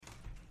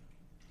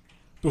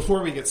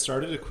Before we get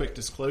started, a quick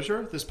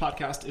disclosure. This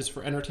podcast is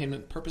for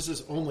entertainment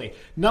purposes only.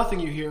 Nothing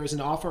you hear is an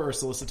offer or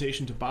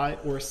solicitation to buy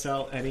or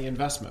sell any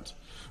investment.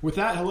 With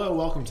that, hello,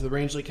 welcome to the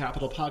Rangeley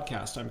Capital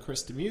Podcast. I'm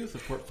Chris Demuth, a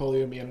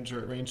portfolio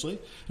manager at Rangeley,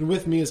 and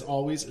with me, as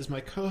always, is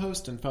my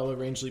co-host and fellow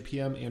Rangeley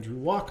PM, Andrew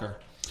Walker.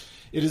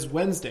 It is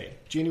Wednesday,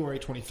 January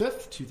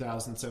 25th,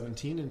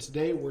 2017, and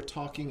today we're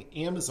talking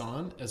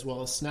Amazon as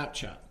well as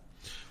Snapchat.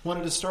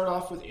 Wanted to start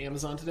off with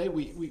Amazon today.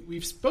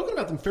 We've spoken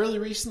about them fairly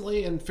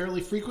recently and fairly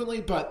frequently,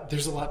 but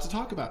there's a lot to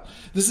talk about.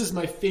 This is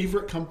my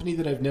favorite company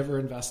that I've never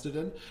invested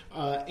in,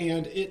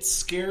 and it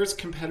scares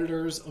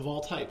competitors of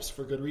all types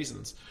for good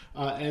reasons.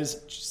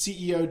 As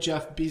CEO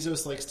Jeff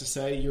Bezos likes to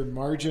say, your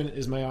margin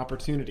is my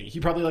opportunity. He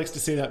probably likes to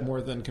say that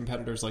more than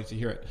competitors like to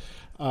hear it.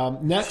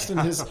 Next in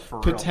his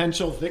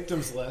potential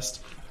victims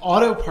list,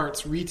 auto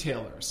parts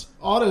retailers.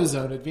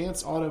 AutoZone,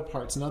 Advanced Auto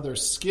Parts, and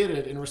others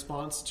skidded in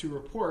response to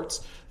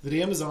reports that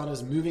Amazon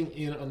is moving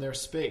in on their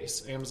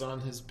space.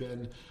 Amazon has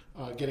been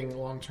getting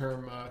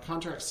long-term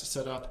contracts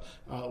set up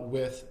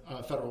with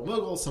Federal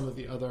Mogul, some of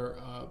the other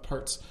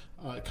parts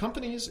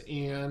companies,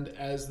 and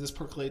as this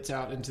percolates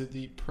out into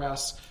the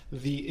press,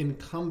 the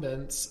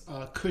incumbents,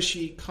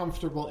 cushy,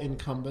 comfortable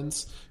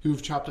incumbents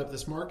who've chopped up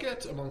this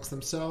market amongst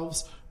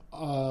themselves,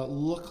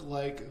 look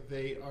like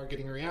they are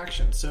getting a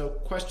reaction. So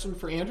question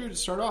for Andrew to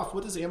start off.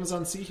 What does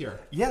Amazon see here?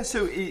 Yeah,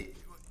 so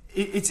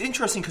it's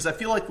interesting because I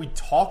feel like we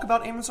talk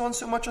about Amazon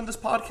so much on this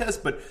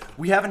podcast, but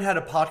we haven't had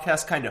a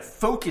podcast kind of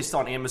focused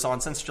on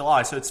Amazon since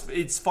July. So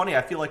it's funny.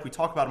 I feel like we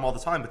talk about them all the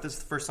time, but this is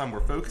the first time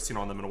we're focusing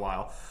on them in a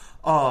while.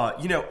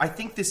 I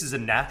think this is a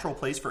natural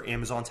place for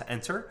Amazon to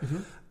enter.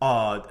 Mm-hmm.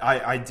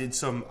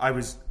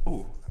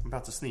 I'm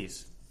about to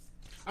sneeze.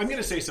 I'm going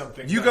to say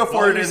something. You go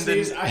for it, and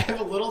then I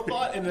have a little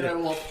thought, and then I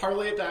will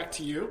parlay it back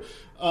to you.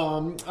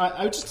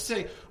 I would just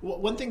say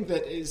one thing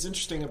that is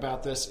interesting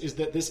about this is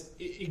that this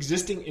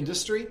existing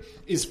industry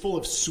is full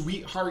of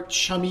sweetheart,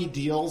 chummy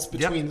deals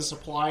between the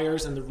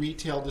suppliers and the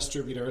retail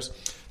distributors.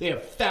 They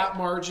have fat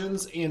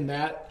margins, and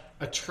that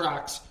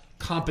attracts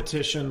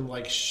competition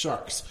like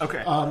sharks.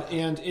 Okay.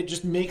 And it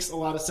just makes a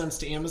lot of sense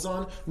to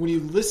Amazon. When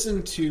you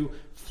listen to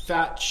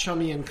fat,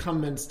 chummy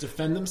incumbents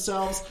defend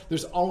themselves,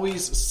 there's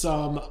always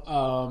some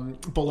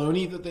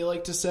baloney that they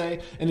like to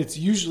say, and it's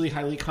usually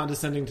highly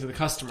condescending to the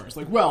customers.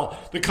 Like, well,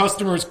 the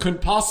customers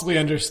couldn't possibly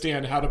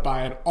understand how to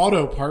buy an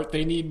auto part.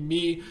 They need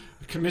me,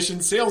 a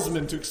commissioned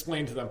salesman, to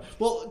explain to them.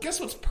 Well, guess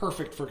what's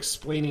perfect for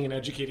explaining and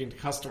educating to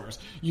customers?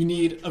 You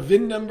need a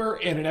VIN number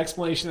and an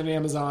explanation on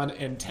Amazon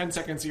and 10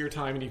 seconds of your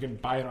time, and you can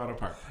buy an auto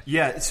part.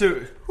 Yeah,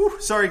 so,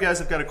 sorry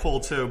guys, I've got a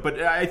cold too,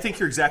 but I think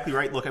you're exactly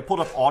right. Look, I pulled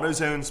up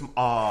AutoZone's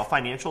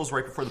financials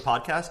right before the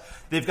podcast.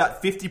 They've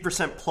got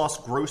 50% plus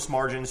gross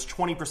margins,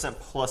 20%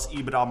 plus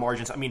EBITDA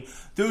margins. I mean,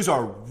 those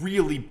are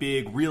really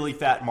big, really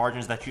fat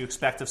margins that you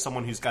expect of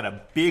someone who's got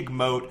a big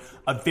moat,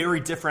 a very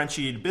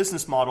differentiated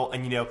business model,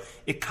 and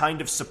it kind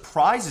of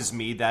surprises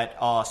me that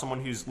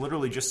someone who's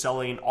literally just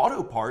selling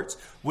auto parts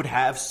would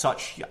have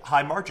such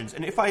high margins.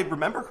 And if I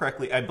remember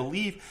correctly, I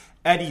believe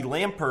Eddie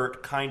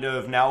Lampert, kind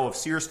of now of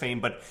Sears fame,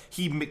 but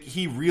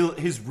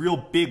his real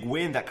big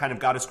win that kind of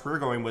got his career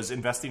going was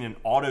investing in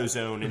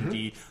AutoZone in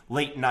the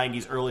late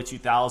 90s, early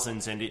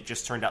 2000s, and it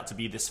just turned out to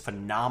be this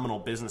phenomenal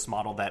business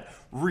model that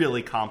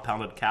really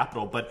compounded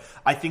capital. But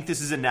I think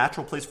this is a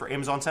natural place for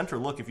Amazon Center.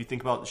 Look, if you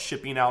think about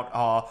shipping out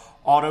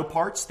auto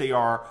parts, they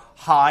are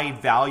high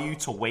value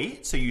to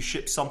weight, so you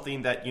ship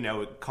something that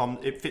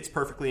it fits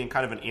perfectly in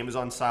kind of an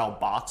Amazon style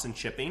box and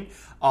shipping,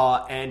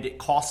 and it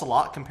costs a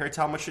lot compared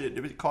to how much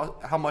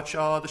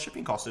the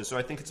shipping cost is. So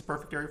I think it's a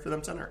perfect area for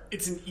them to enter.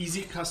 It's an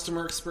easy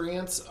customer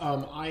experience.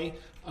 I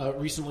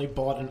recently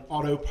bought an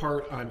auto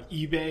part on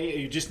eBay.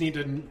 You just need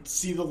to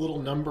see the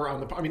little number on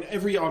the part. I mean,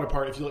 every auto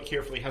part, if you look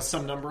carefully, has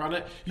some number on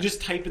it. You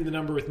just type in the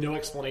number with no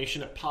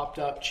explanation. It popped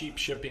up, cheap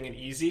shipping and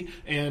easy.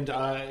 And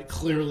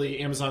clearly,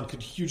 Amazon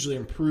could hugely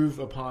improve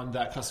upon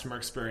that customer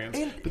experience.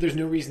 But there's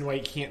no reason why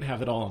you can't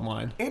have it all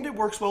online. And it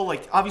works well.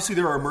 Like, obviously,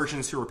 there are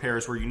emergency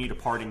repairs where you need a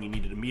part and you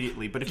need it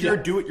immediately. But if you're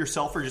a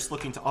do-it-yourselfer just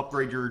looking to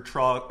upgrade your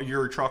truck or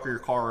your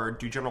car or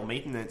do general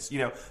maintenance,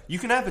 you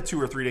can have a 2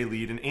 or 3 day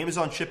lead. And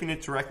Amazon shipping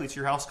it directly to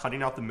your house,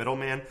 cutting out the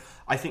middleman,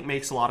 I think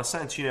makes a lot of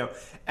sense,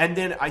 And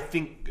then I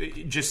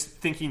think, just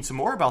thinking some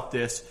more about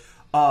this,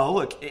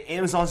 look,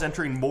 Amazon's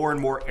entering more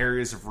and more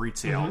areas of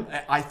retail.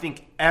 Mm-hmm. I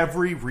think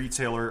every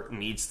retailer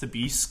needs to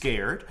be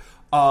scared.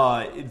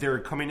 They're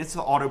coming into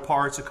the auto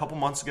parts. A couple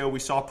months ago, we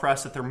saw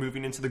press that they're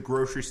moving into the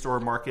grocery store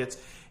markets.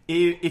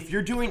 If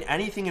you're doing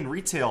anything in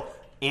retail,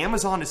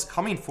 Amazon is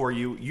coming for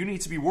you. You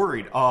need to be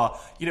worried.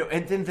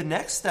 And then the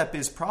next step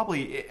is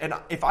probably, and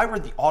if I were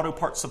the auto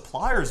part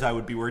suppliers, I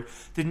would be worried.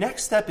 The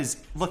next step is,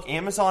 look,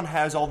 Amazon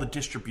has all the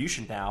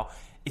distribution now.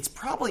 it's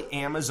probably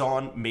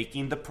Amazon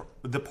making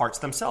the parts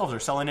themselves or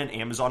selling in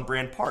Amazon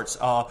brand parts.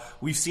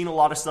 We've seen a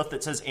lot of stuff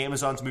that says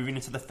Amazon's moving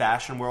into the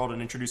fashion world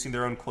and introducing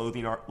their own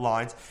clothing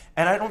lines,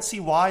 and I don't see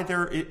why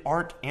there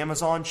aren't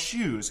Amazon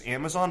shoes,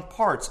 Amazon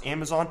parts,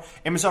 Amazon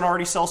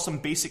already sells some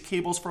basic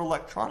cables for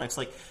electronics.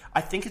 Like,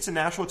 I think it's a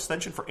natural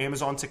extension for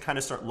Amazon to kind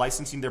of start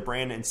licensing their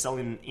brand and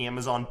selling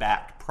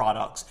Amazon-backed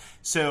products.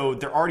 So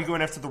they're already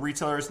going after the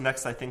retailers.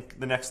 Next, I think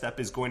the next step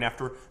is going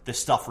after the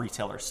stuff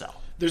retailers sell.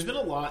 There's been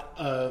a lot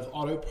of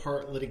auto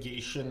part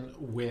litigation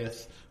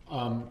with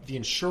the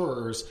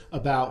insurers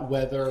about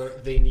whether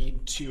they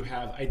need to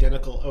have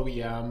identical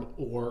OEM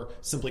or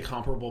simply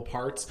comparable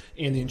parts,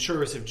 and the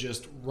insurers have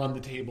just run the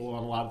table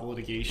on a lot of the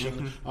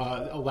litigation,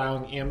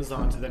 allowing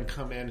Amazon to then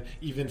come in,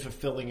 even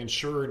fulfilling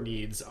insurer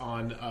needs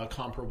on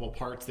comparable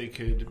parts they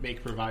could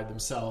provide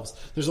themselves.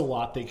 There's a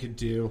lot they could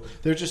do.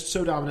 They're just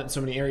so dominant in so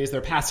many areas.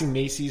 They're passing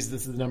Macy's.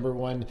 This is the number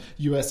one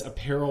U.S.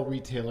 apparel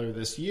retailer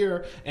this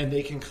year, and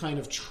they can kind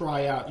of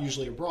try out,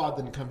 usually abroad,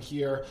 then come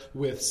here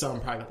with some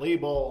private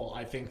label.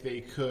 I think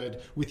they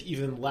could, with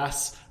even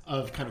less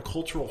of kind of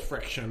cultural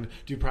friction,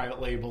 do private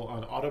label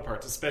on auto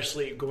parts,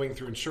 especially going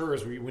through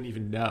insurers where you wouldn't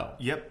even know.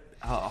 Yep.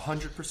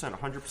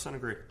 100%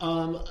 agree.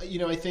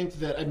 I think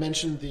that I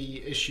mentioned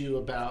the issue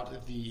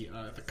about the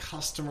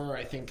customer.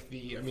 I think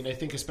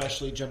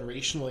especially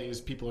generationally, as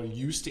people are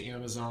used to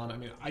Amazon. I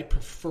mean, I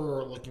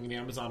prefer looking at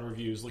Amazon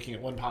reviews, looking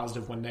at one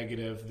positive, one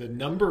negative. The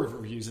number of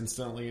reviews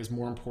instantly is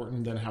more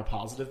important than how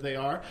positive they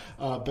are.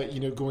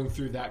 But going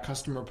through that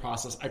customer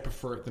process, I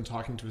prefer it than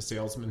talking to a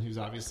salesman who's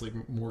obviously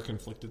more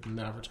conflicted than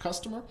the average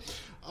customer.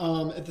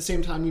 At the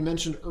same time, you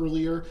mentioned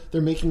earlier,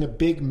 they're making a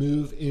big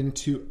move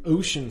into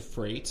ocean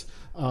freight.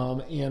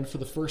 And for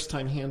the first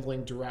time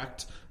handling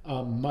direct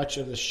much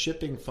of the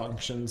shipping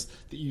functions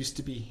that used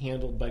to be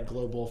handled by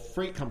global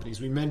freight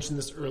companies. We mentioned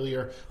this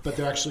earlier, but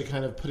they're actually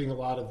kind of putting a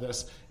lot of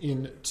this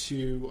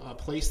into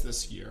place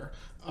this year.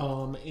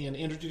 And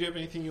Andrew, did you have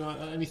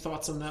any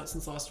thoughts on that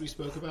since last we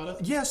spoke about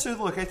it? Yeah, so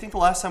look, I think the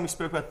last time we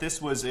spoke about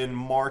this was in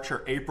March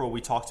or April.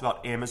 We talked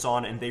about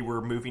Amazon, and they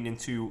were moving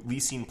into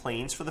leasing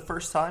planes for the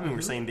first time, and we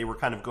were saying they were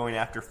kind of going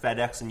after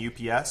FedEx and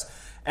UPS.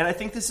 And I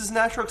think this is a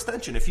natural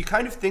extension. If you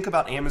kind of think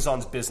about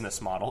Amazon's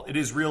business model, it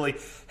is really,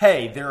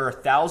 hey, there are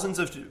thousands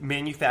of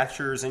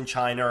manufacturers in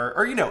China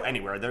or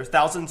anywhere. There's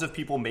thousands of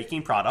people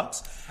making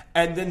products.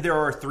 And then there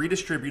are 3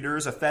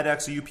 distributors, a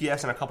FedEx, a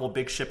UPS, and a couple of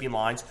big shipping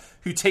lines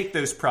who take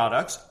those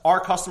products. Our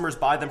customers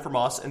buy them from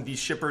us, and these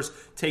shippers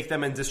take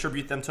them and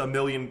distribute them to 1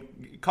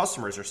 million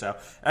customers or so.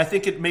 And I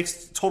think it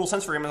makes total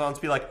sense for Amazon to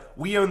be like,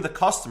 we own the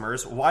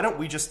customers. Why don't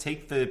we just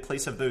take the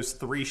place of those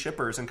 3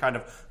 shippers and kind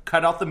of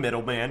cut out the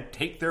middleman,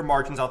 take their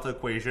margins out the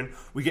equation.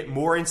 We get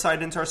more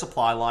insight into our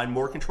supply line,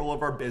 more control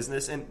of our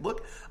business. And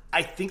look,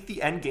 I think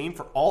the end game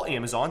for all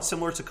Amazon,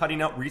 similar to cutting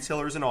out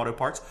retailers and auto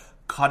parts,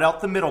 cut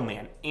out the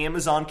middleman.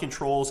 Amazon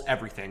controls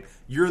everything.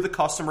 You're the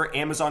customer.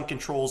 Amazon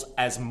controls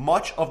as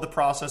much of the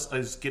process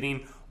as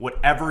getting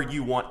whatever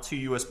you want to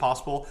you as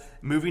possible.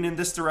 Moving in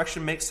this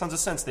direction makes tons of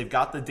sense. They've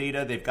got the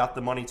data. They've got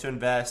the money to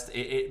invest.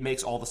 It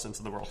makes all the sense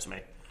in the world to me.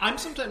 I'm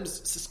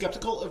sometimes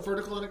skeptical of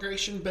vertical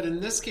integration, but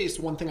in this case,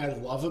 one thing I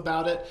love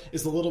about it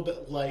is a little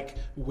bit like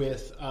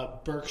with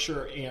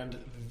Berkshire and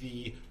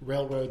the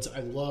railroads. I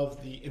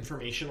love the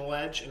informational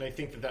edge, and I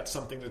think that that's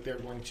something that they're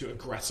going to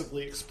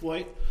aggressively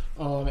exploit.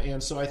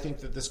 And so I think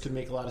that this could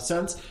make a lot of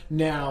sense.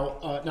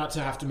 Now, not to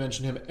have to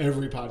mention him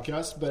every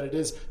podcast, but it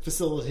is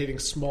facilitating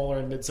smaller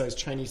and mid-sized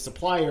Chinese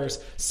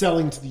suppliers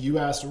selling to the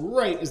U.S.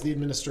 right as the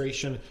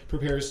administration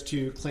prepares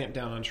to clamp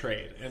down on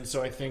trade. And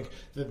so I think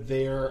that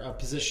their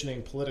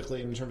positioning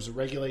politically in terms of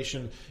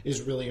regulation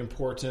is really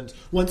important.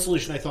 One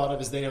solution I thought of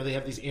is they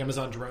have these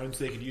Amazon drones.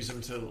 They could use them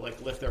to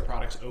lift their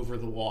products over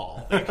the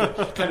wall. They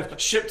could kind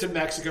of ship to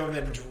Mexico and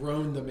then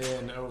drone them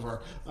in over.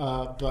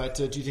 But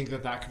do you think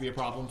that could be a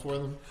problem for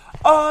them?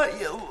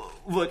 Yeah,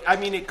 look, I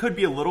mean, it could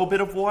be a little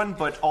bit of one,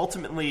 but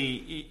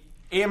ultimately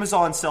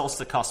Amazon sells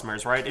to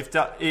customers, right?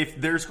 If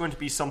there's going to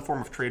be some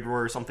form of trade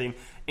war or something,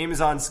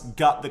 Amazon's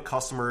got the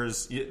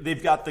customers.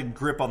 They've got the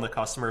grip on the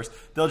customers.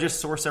 They'll just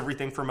source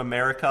everything from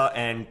America,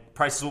 and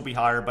prices will be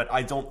higher, but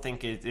I don't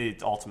think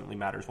it ultimately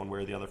matters one way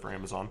or the other for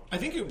Amazon. I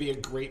think it would be a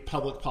great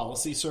public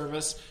policy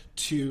service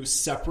to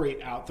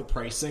separate out the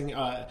pricing.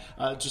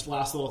 Just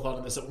last little thought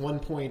on this. At one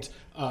point,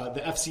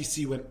 the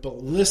FCC went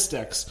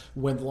ballistics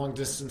when the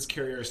long-distance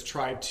carriers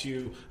tried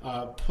to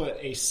put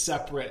a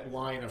separate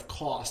line of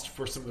cost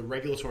for some of the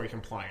regulatory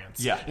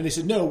compliance. Yeah. And they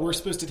said, no, we're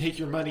supposed to take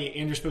your money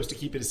and you're supposed to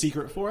keep it a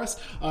secret for us.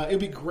 It would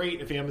be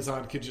great if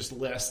Amazon could just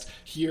list,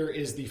 here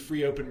is the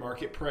free open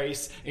market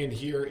price, and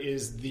here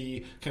is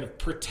the kind of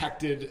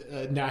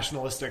protected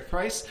nationalistic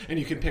price, and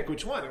you can pick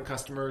which one, and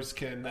customers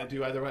can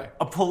do either way.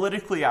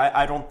 Politically,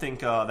 I don't think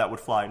that would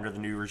fly under the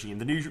new regime.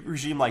 The new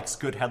regime likes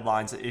good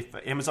headlines. If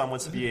Amazon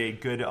wants to be a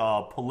good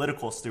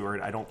political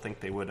steward, I don't think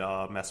they would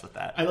mess with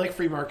that. I like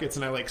free markets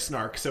and I like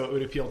snark, so it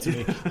would appeal to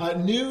me.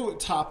 New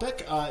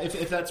topic,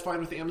 if that's fine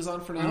with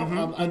Amazon for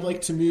now, I'd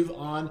like to move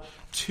on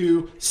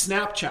to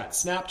Snapchat.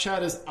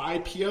 Snapchat is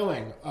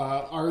IPOing.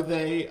 Are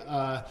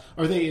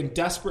they in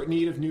desperate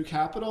need of new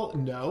capital?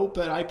 No,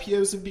 but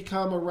IPOs have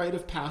become a rite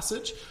of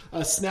passage.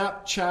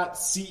 Snapchat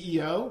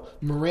CEO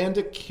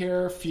Miranda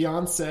Kerr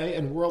fiance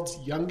and world's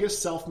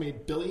youngest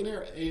self-made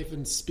billionaire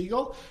Evan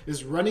Spiegel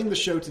is running the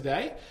show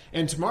today,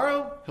 and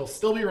tomorrow he'll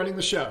still be running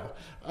the show.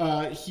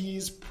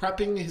 He's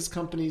prepping his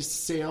company's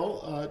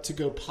sale to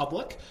go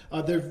public.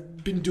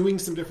 They've been doing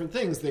some different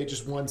things. They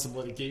just won some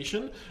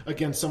litigation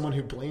against someone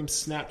who blames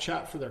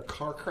Snapchat for their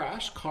car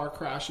crash. Car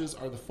crashes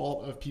are the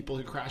fault of people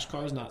who crash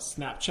cars, not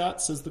Snapchat,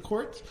 says the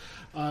court.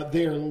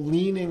 They are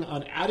leaning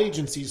on ad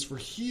agencies for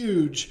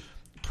huge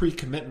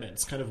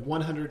pre-commitments, kind of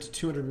 $100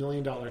 to $200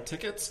 million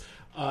tickets.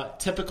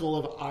 Typical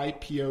of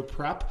IPO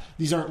prep.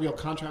 These aren't real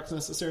contracts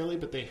necessarily,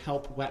 but they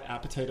help whet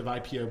appetite of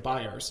IPO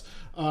buyers.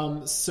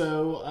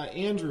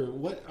 Andrew,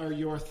 what are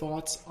your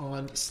thoughts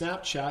on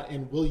Snapchat,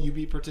 and will you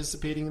be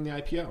participating in the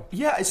IPO?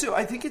 Yeah, so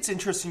I think it's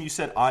interesting you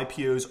said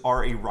IPOs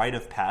are a rite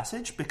of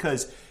passage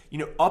because,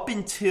 up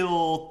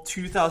until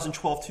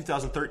 2012,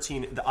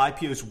 2013, the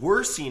IPOs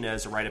were seen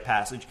as a rite of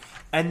passage.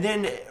 And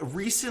then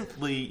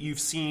recently you've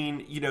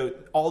seen,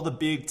 all the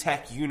big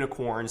tech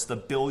unicorns, the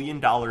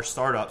billion-dollar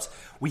startups.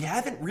 We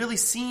haven't really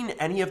seen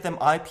any of them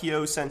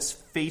IPO since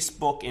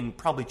Facebook, and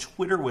probably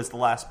Twitter was the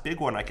last big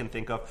one I can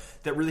think of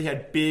that really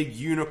had big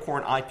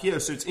unicorn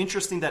IPOs. So it's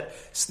interesting that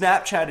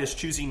Snapchat is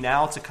choosing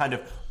now to kind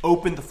of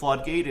open the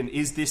floodgate. And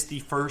is this the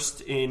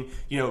first in,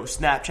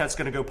 Snapchat's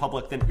going to go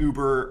public, then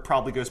Uber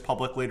probably goes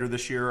public later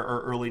this year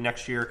or early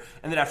next year.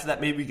 And then after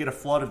that, maybe we get a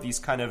flood of these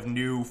kind of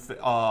new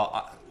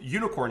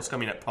unicorns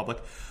coming at public.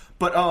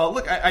 But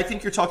look, I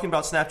think you're talking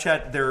about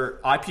Snapchat. They're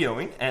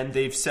IPOing, and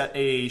they've set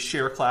a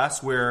share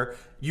class where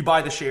you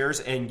buy the shares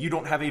and you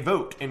don't have a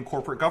vote in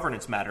corporate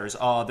governance matters.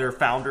 Their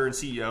founder and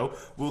CEO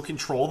will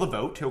control the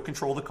vote. He'll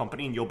control the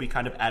company, and you'll be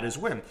kind of at his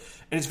whim.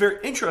 And it's very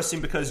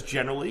interesting because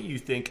generally you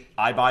think,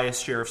 I buy a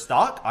share of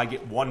stock, I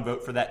get one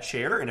vote for that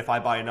share, and if I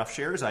buy enough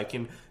shares, I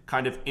can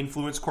kind of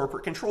influence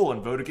corporate control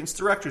and vote against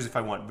directors if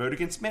I want, vote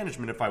against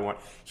management if I want.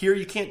 Here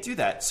you can't do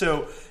that.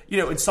 So,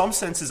 in some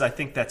senses, I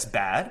think that's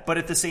bad. But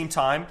at the same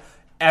time,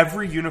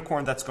 every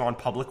unicorn that's gone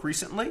public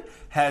recently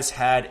has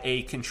had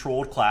a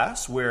controlled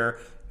class where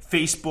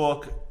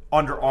Facebook,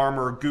 Under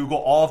Armour, Google,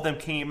 all of them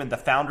came and the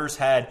founders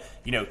had,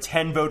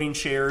 10 voting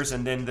shares,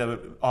 and then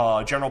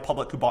the general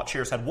public who bought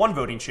shares had 1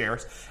 voting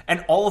shares.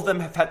 And all of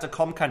them have had to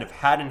come kind of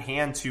hand in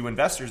hand to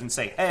investors and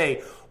say,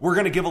 hey, we're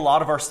going to give a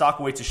lot of our stock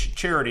away to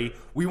charity.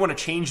 We want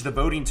to change the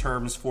voting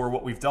terms for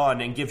what we've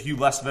done and give you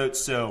less votes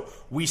so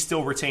we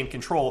still retain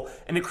control.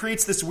 And it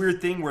creates this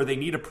weird thing where they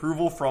need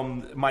approval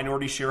from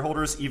minority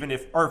shareholders,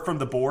 or from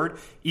the board,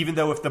 even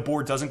though if the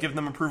board doesn't give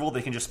them approval,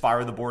 they can just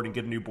fire the board and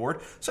get a new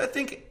board. So I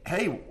think,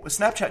 hey,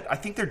 Snapchat, I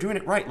think they're doing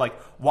it right. Like,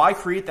 why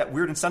create that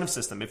weird incentive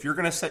system? If you're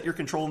going to set your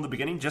control in the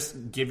beginning,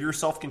 just give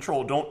yourself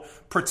control. Don't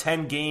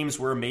pretend games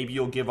where maybe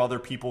you'll give other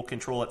people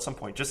control at some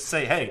point. Just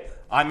say, hey,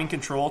 I'm in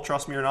control,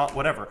 trust me or not,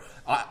 whatever.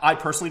 I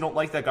personally don't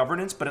like that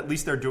governance, but at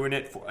least they're doing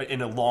it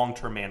in a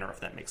long-term manner,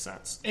 if that makes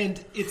sense.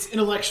 And it's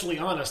intellectually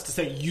honest to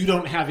say you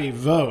don't have a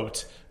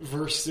vote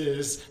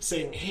versus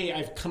saying, hey,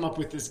 I've come up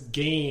with this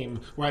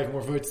game where I have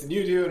more votes than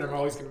you do, and I'm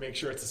always going to make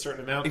sure it's a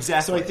certain amount.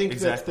 Exactly. So I think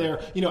that they're,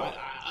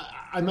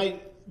 I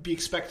might be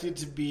expected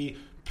to be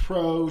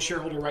pro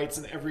shareholder rights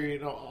in every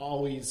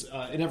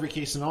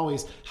case and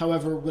always.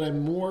 However, what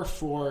I'm more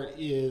for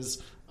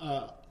is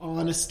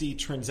honesty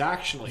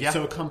transactionally. Yeah.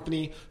 So a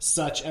company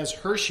such as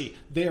Hershey,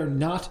 they are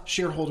not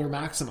shareholder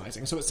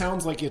maximizing. So it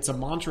sounds like it's a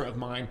mantra of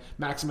mine,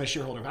 maximize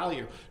shareholder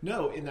value.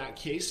 No, in that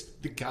case,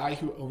 the guy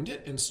who owned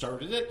it and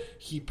started it,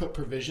 he put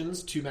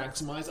provisions to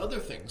maximize other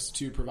things,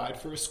 to provide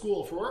for a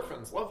school, for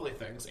orphans, lovely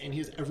things. And he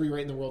has every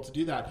right in the world to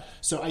do that.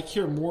 So I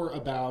care more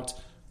about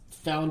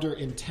founder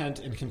intent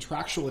and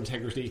contractual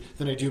integrity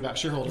than I do about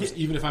shareholders,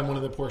 even if I'm one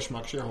of the poor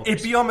schmuck shareholders.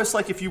 It'd be almost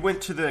like if you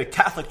went to the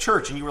Catholic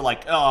Church and you were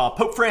like,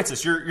 Pope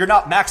Francis, you're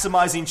not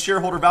maximizing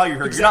shareholder value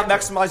here. Exactly. You're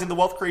not maximizing the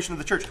wealth creation of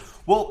the church.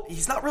 Well,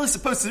 he's not really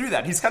supposed to do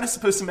that. He's kind of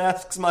supposed to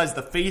maximize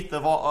the faith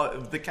of all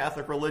the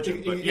Catholic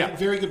religion. But yeah,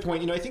 very good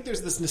point. I think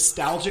there's this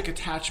nostalgic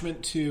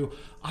attachment to,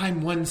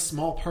 I'm one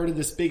small part of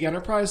this big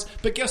enterprise.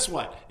 But guess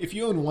what? If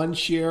you own 1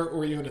 share,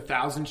 or you own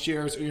 1,000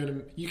 shares,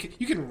 or you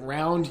can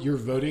round your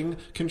voting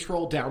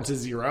control down to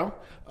 0.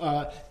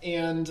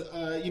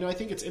 I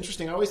think it's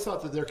interesting. I always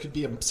thought that there could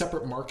be a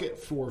separate market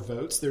for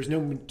votes. There's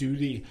no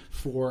duty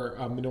for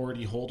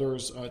minority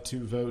holders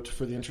to vote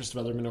for the interest of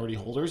other minority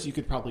holders. You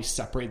could probably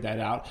separate that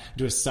out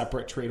into a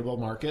separate tradable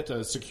market,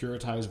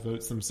 securitize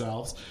votes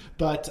themselves.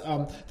 But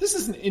this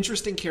is an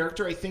interesting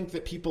character. I think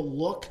that people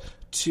look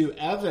to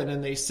Evan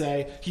and they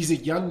say, he's a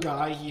young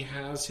guy. He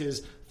has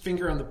his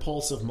finger on the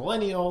pulse of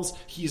millennials.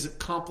 He's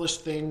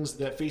accomplished things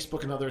that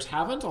Facebook and others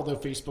haven't, although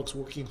Facebook's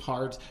working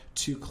hard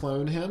to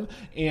clone him,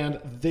 and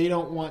they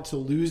don't want to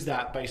lose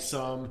that by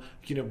some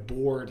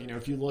board.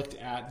 If you looked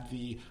at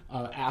the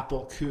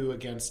Apple coup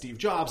against Steve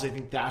Jobs, I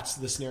think that's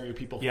the scenario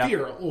people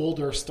fear: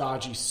 older,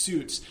 stodgy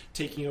suits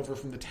taking over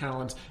from the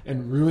talent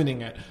and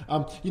ruining it.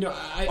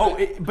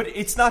 But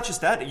it's not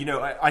just that.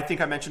 I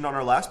think I mentioned on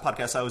our last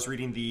podcast I was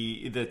reading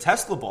the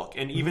Tesla book,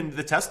 and even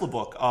the Tesla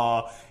book.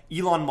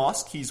 Elon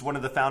Musk, he's one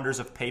of the founders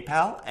of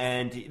PayPal,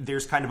 and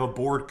there's kind of a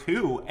board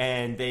coup,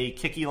 and they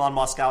kick Elon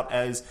Musk out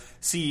as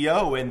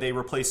CEO, and they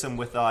replace him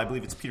with, I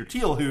believe it's Peter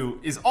Thiel, who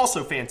is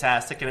also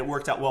fantastic, and it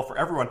worked out well for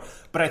everyone.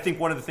 But I think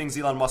one of the things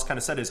Elon Musk kind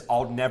of said is,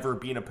 I'll never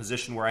be in a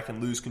position where I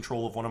can lose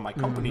control of one of my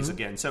companies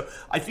again. So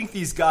I think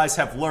these guys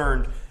have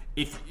learned,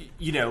 if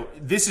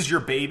this is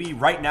your baby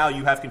right now,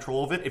 you have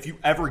control of it. If you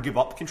ever give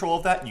up control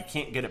of that, you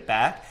can't get it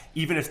back.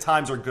 Even if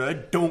times are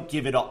good, don't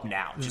give it up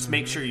now. Just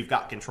make sure you've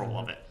got control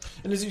of it.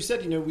 And as you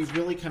said, we've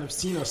really kind of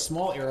seen a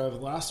small era over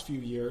the last few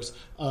years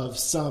of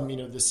some,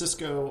 the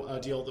Cisco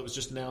deal that was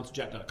just announced,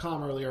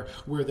 Jet.com earlier,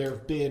 where there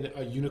have been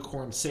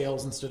unicorn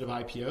sales instead of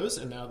IPOs,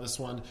 and now this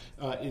one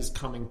is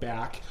coming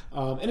back.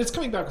 And it's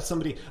coming back with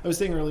somebody, I was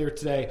saying earlier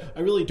today, I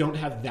really don't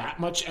have that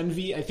much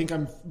envy. I think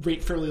I'm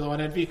rate fairly low on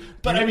envy.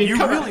 But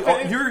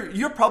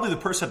you're probably the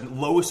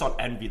person lowest on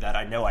envy that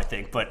I know, I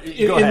think. But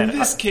go ahead. In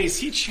this case,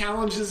 he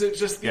challenges it,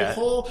 just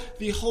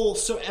the whole,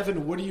 so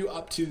Evan, what are you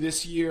up to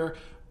this year?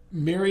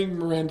 Marrying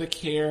Miranda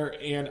Kerr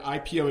and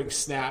IPOing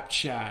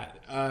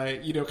Snapchat,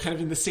 kind of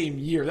in the same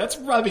year. That's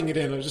rubbing it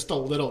in just a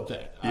little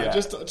bit.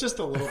 Just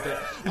a little bit.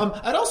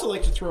 I'd also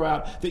like to throw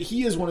out that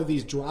he is one of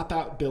these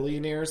dropout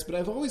billionaires, but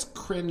I've always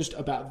cringed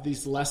about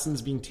these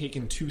lessons being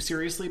taken too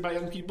seriously by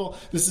young people.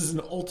 This is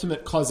an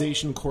ultimate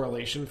causation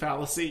correlation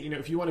fallacy.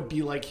 If you want to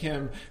be like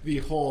him, the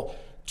whole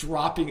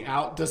dropping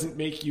out doesn't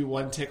make you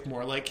one tick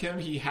more like him.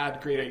 He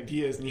had great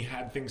ideas and he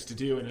had things to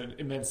do at an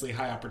immensely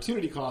high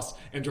opportunity cost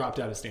and dropped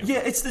out of Stanford.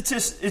 Yeah, it's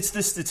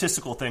the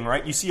statistical thing,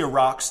 right? You see a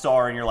rock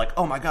star and you're like,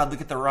 oh my God,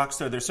 look at the rock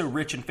star. They're so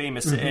rich and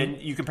famous. And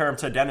you compare him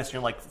to a dentist and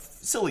you're like,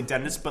 silly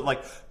dentist, but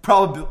like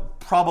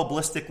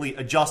probabilistically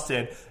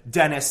adjusted,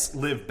 dentists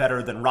live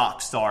better than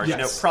rock stars.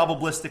 Yes.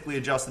 Probabilistically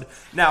adjusted.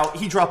 Now,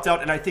 he dropped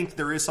out, and I think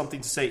there is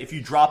something to say. If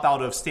you drop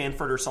out of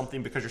Stanford or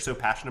something because you're so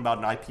passionate about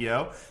an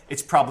IPO,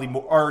 it's probably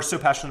more, or so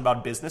passionate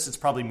about business, it's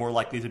probably more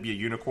likely to be a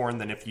unicorn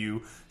than if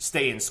you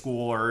stay in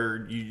school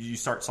or you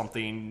start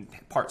something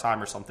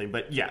part-time or something.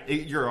 But yeah,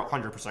 you're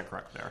 100%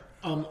 correct there.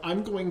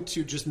 I'm going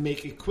to just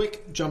make a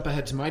quick jump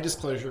ahead to my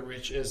disclosure,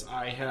 which is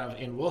I have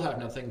and will have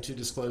nothing to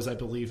disclose, I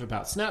believe,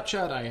 about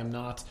Snapchat. I am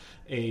not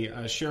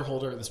a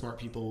shareholder. The smart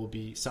people will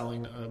be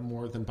selling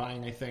more than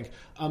buying, I think.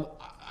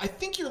 I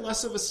think you're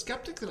less of a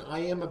skeptic than I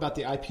am about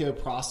the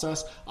IPO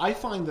process. I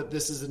find that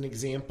this is an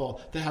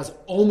example that has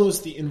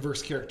almost the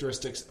inverse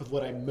characteristics of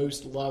what I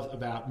most love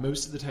about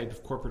most of the type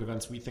of corporate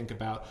events we think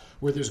about,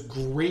 where there's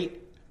great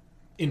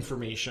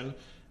information,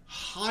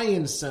 high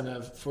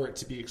incentive for it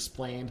to be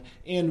explained,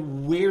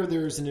 and where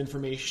there's an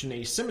information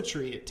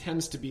asymmetry, it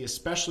tends to be,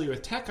 especially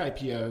with tech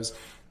IPOs,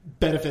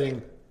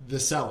 benefiting the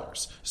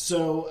sellers.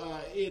 So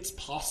it's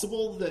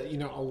possible that,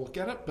 I'll look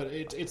at it, but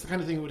it's the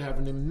kind of thing that would have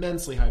an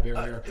immensely high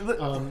barrier.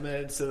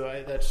 And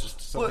so that's just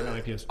something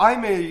on IPOs. I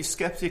am a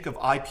skeptic of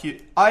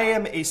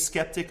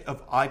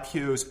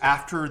IPOs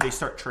after they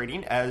start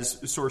trading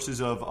as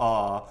sources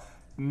of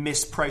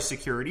mispriced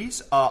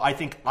securities. I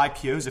think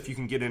IPOs, if you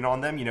can get in on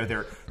them,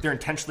 they're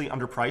intentionally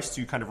underpriced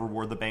to kind of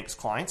reward the bank's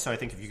clients. So I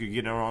think if you could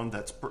get in on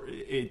them,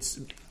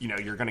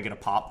 you're going to get a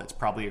pop. That's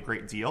probably a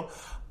great deal.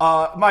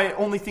 My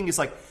only thing is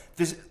like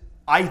this.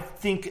 I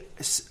think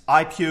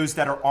IPOs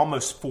that are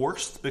almost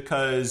forced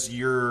because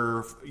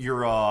all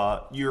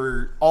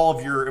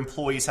of your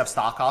employees have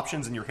stock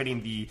options and you're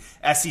hitting the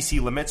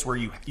SEC limits where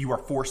you are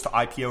forced to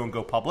IPO and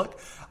go public.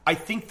 I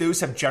think those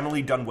have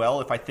generally done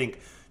well. If I think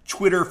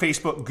Twitter,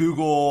 Facebook,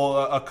 Google,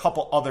 a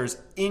couple others,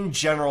 in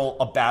general,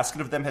 a basket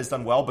of them has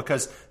done well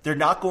because they're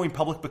not going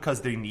public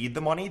because they need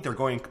the money. They're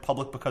going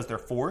public because they're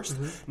forced.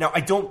 Now, I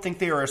don't think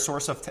they are a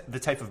source of the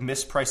type of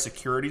mispriced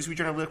securities we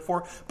generally look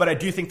for, but I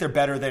do think they're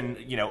better than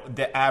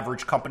the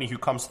average company who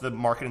comes to the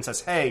market and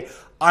says, hey,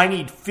 I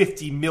need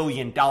 $50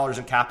 million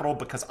in capital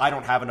because I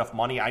don't have enough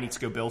money. I need to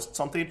go build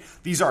something.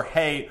 These are,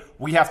 hey,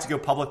 we have to go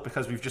public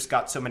because we've just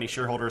got so many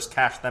shareholders,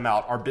 cash them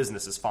out. Our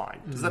business is fine.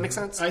 Does that make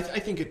sense? I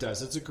think it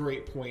does. It's a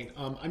great point.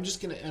 I'm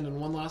just going to end on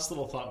one last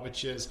little thought,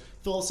 which is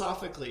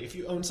philosophically, if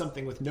you own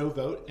something with no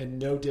vote and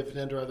no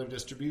dividend or other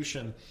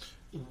distribution,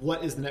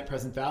 what is the net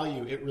present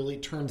value? It really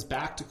turns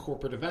back to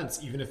corporate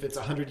events. Even if it's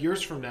 100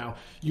 years from now,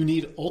 you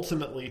need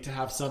ultimately to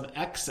have some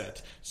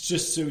exit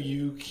just so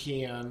you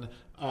can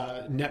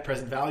net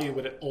present value,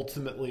 what it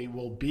ultimately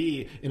will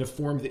be in a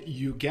form that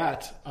you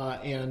get.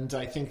 And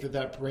I think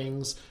that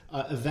brings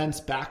events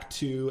back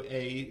to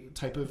a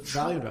type of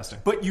value investing.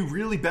 But you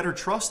really better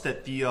trust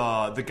that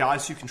the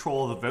guys who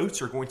control the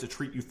votes are going to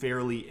treat you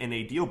fairly in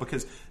a deal,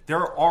 because there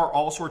are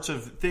all sorts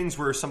of things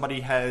where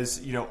somebody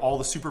has, all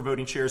the super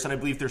voting shares, and I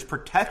believe there's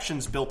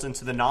protections built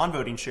into the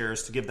non-voting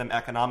shares to give them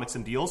economics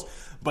and deals.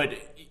 But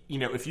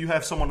if you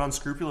have someone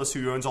unscrupulous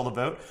who owns all the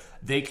vote,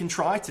 they can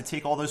try to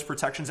take all those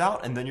protections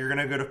out, and then you're going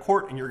to go to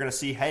court and you're going to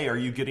see, hey, are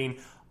you getting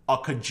a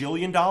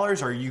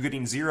 $1,000,000,000, or are you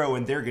getting zero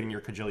and they're getting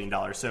your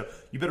 $1,000,000,000? So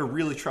you better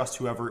really trust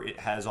whoever it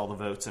has all the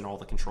votes and all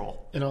the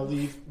control. And I'll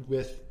leave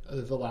with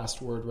the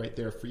last word right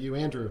there for you,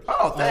 Andrew.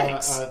 Oh,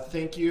 thanks.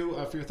 Thank you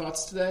for your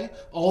thoughts today.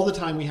 All the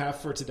time we have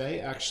for today.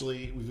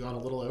 Actually, we've gone a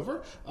little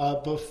over.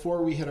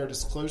 Before we hit our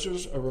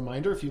disclosures, a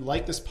reminder, if you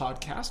like this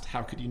podcast,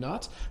 how could you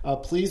not?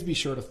 Please be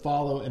sure to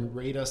follow and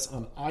rate us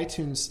on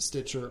iTunes,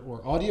 Stitcher,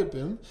 or Audio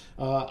Boom.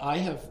 I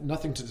have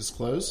nothing to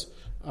disclose.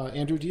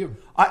 Andrew, do you?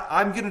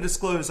 I'm going to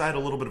disclose I had a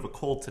little bit of a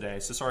cold today,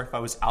 so sorry if I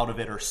was out of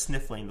it or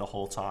sniffling the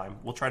whole time.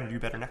 We'll try to do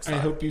better next time. I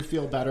hope you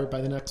feel better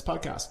by the next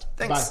podcast.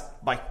 Thanks.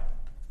 Bye.